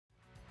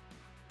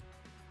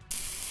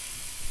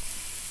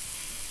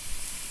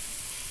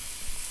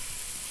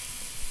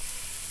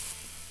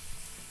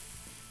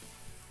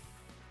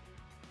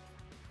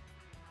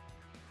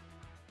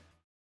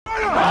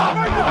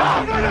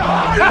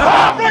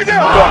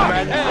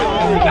right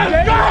there.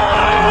 Let's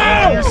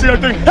go! You see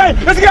everything? Hey,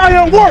 let's get out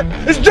here and work.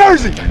 It's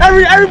Jersey.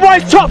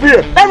 Everybody's tough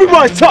here.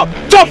 Everybody's tough.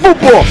 Tough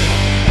football.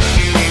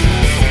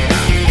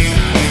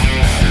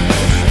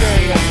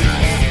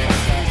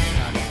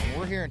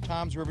 We're here in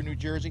Toms River, New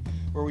Jersey,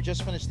 where we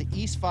just finished the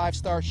East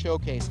 5-Star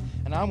Showcase,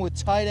 and I'm with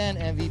tight end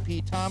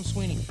MVP Tom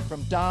Sweeney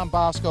from Don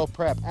Bosco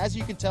Prep. As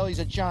you can tell, he's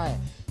a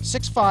giant.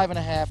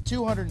 6'5½",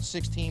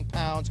 216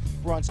 pounds,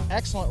 runs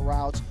excellent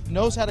routes,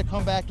 knows how to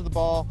come back to the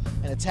ball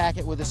and attack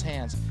it with his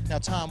hands. Now,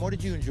 Tom, what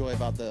did you enjoy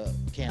about the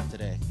camp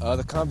today?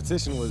 The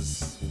competition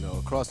was,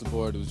 across the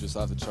board. It was just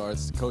off the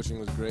charts. The coaching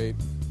was great.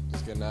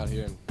 Just getting out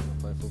here and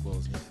playing football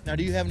was good. Now,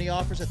 do you have any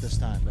offers at this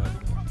time?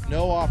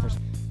 No offers.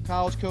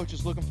 College coach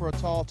is looking for a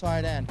tall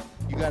tight end.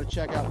 You got to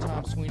check out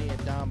Tom Sweeney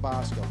at Don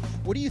Bosco.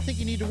 What do you think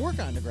you need to work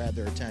on to grab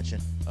their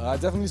attention? I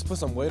definitely need to put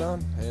some weight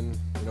on and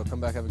come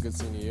back, have a good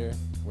senior year,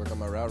 work on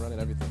my route running,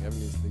 everything.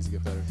 Everything needs to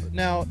get better.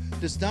 Now,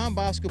 does Don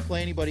Bosco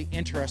play anybody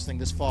interesting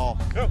this fall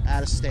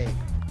out of state?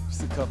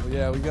 Just a couple.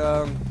 Yeah,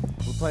 we're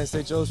playing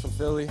St. Joe's from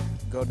Philly,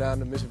 go down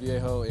to Mission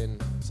Viejo in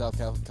South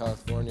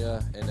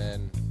California, and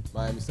then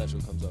Miami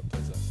Central comes up,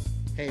 plays us.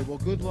 Hey, well,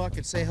 good luck,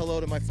 and say hello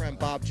to my friend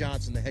Bob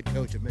Johnson, the head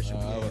coach of Mission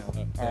Viejo.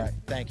 All right,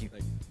 thank you.